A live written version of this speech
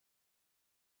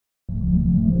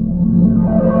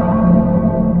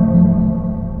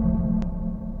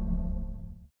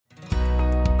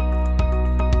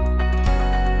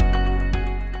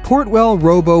Portwell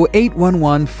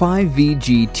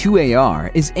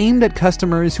ROBO-8115VG2AR is aimed at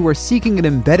customers who are seeking an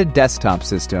embedded desktop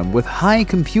system with high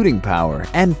computing power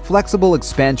and flexible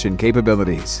expansion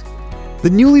capabilities. The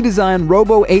newly designed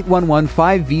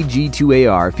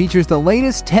ROBO-8115VG2AR features the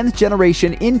latest 10th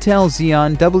generation Intel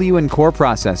Xeon W and Core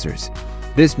processors.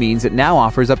 This means it now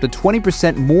offers up to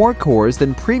 20% more cores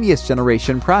than previous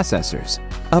generation processors,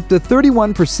 up to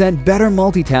 31% better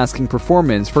multitasking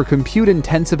performance for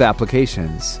compute-intensive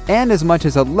applications, and as much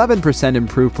as 11%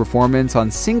 improved performance on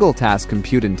single-task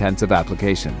compute-intensive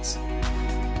applications.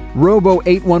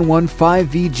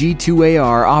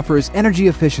 ROBO-8115VG2AR offers energy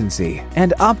efficiency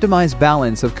and optimized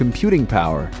balance of computing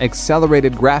power,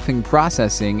 accelerated graphic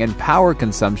processing, and power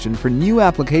consumption for new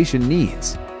application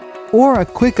needs, or a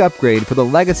quick upgrade for the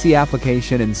legacy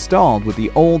application installed with the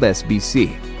old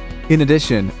SBC. In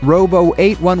addition,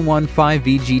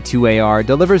 ROBO-8115VG2AR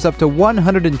delivers up to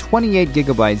 128GB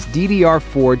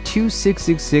DDR4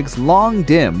 2666 long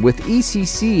DIMM with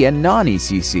ECC and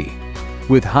non-ECC.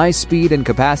 With high speed and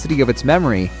capacity of its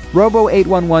memory,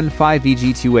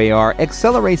 ROBO-8115VG2AR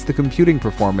accelerates the computing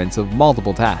performance of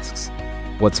multiple tasks.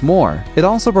 What's more, it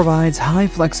also provides high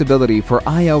flexibility for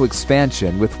I/O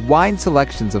expansion with wide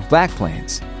selections of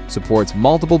backplanes, supports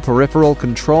multiple peripheral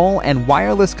control and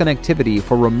wireless connectivity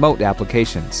for remote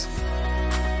applications.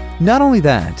 Not only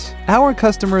that, our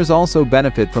customers also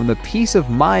benefit from the peace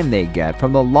of mind they get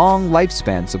from the long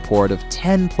lifespan support of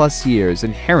 10+ years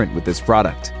inherent with this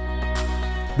product.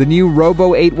 The new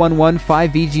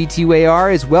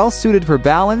ROBO-8115VG2AR is well suited for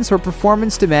balance or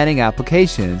performance-demanding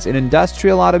applications in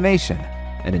industrial automation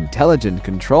and intelligent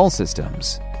control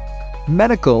systems,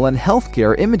 medical and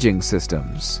healthcare imaging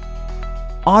systems,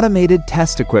 automated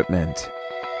test equipment,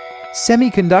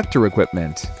 semiconductor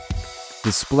equipment,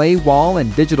 display wall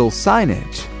and digital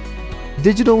signage,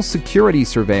 digital security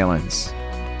surveillance,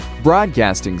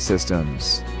 broadcasting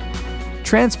systems,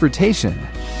 transportation,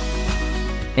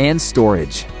 and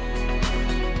storage.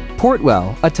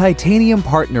 Portwell, a titanium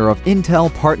partner of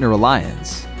Intel Partner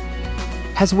Alliance,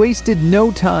 has wasted no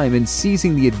time in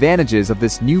seizing the advantages of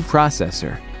this new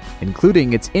processor,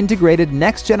 including its integrated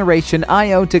next-generation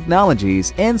I/O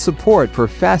technologies and support for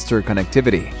faster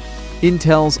connectivity.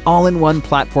 Intel's all-in-one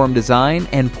platform design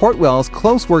and Portwell's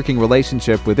close working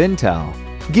relationship with Intel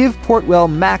give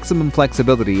Portwell maximum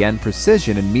flexibility and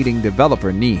precision in meeting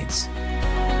developer needs.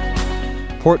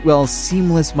 Portwell's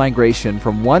seamless migration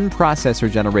from one processor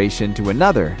generation to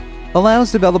another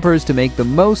allows developers to make the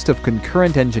most of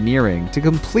concurrent engineering to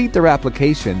complete their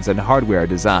applications and hardware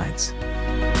designs.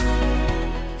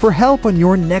 For help on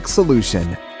your next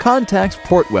solution, contact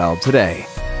Portwell today.